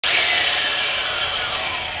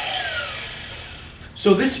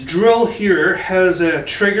So this drill here has a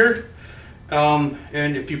trigger, and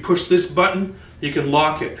if you push this button, you can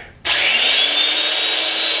lock it.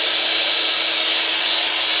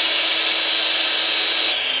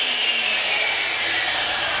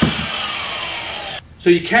 So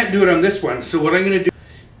you can't do it on this one. So what I'm going to do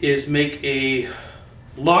is make a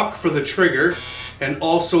lock for the trigger and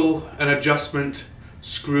also an adjustment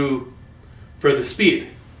screw for the speed.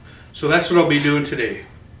 So that's what I'll be doing today.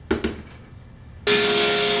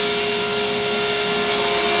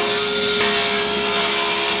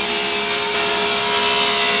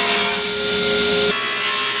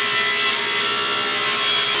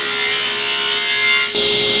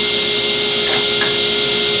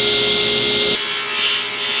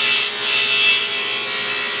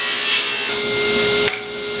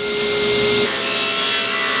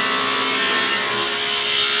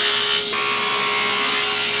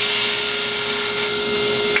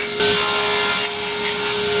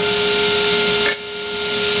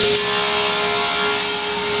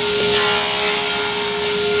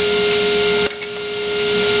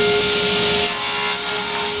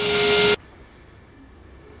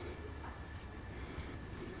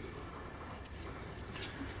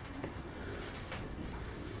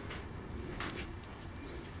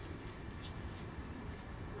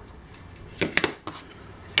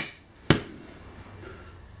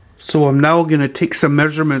 So I'm now going to take some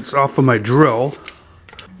measurements off of my drill.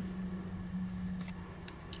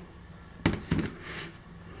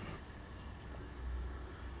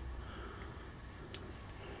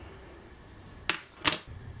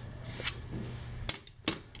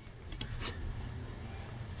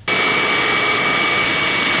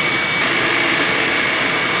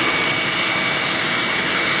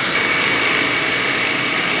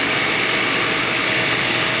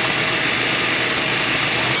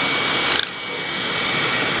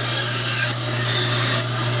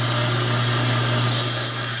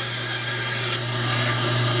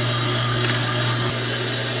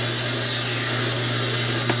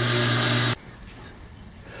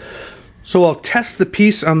 So I'll test the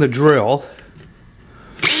piece on the drill.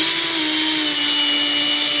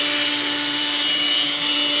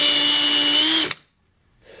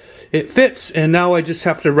 It fits, and now I just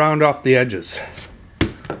have to round off the edges.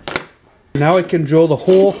 Now I can drill the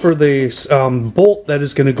hole for the bolt that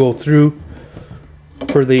is going to go through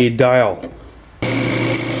for the dial.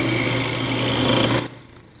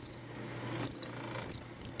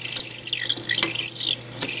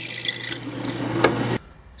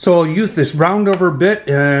 So I'll use this roundover bit,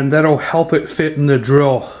 and that'll help it fit in the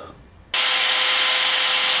drill.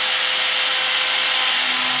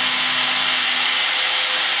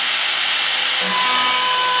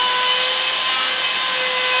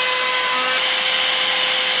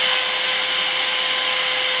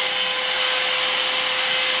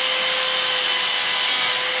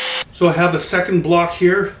 So I have a second block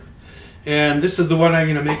here, and this is the one I'm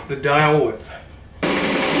going to make the dial with.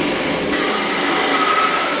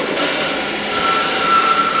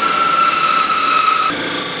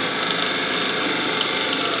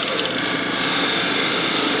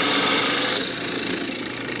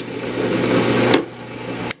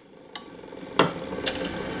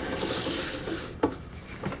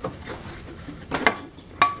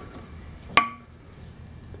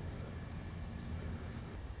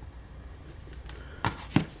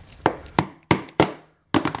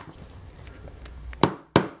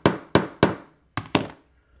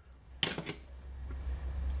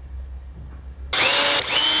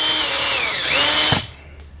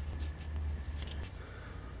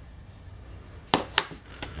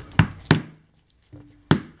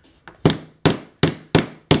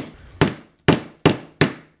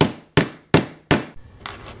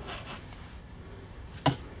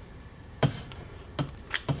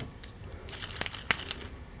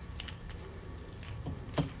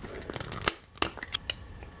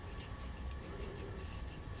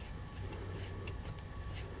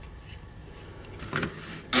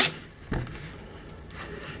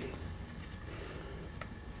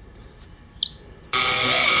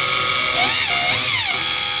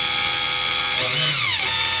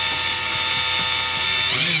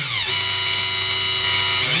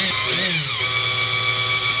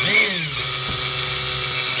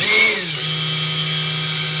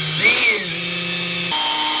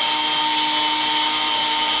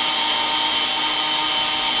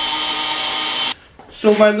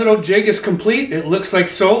 So my little jig is complete. It looks like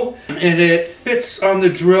so, and it fits on the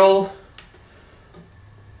drill.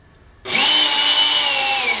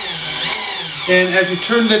 And as you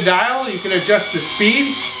turn the dial, you can adjust the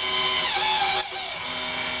speed,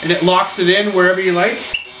 and it locks it in wherever you like.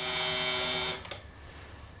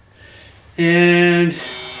 And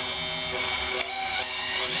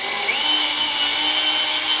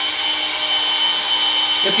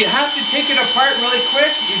if you have to take it apart really quick,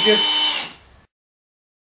 you just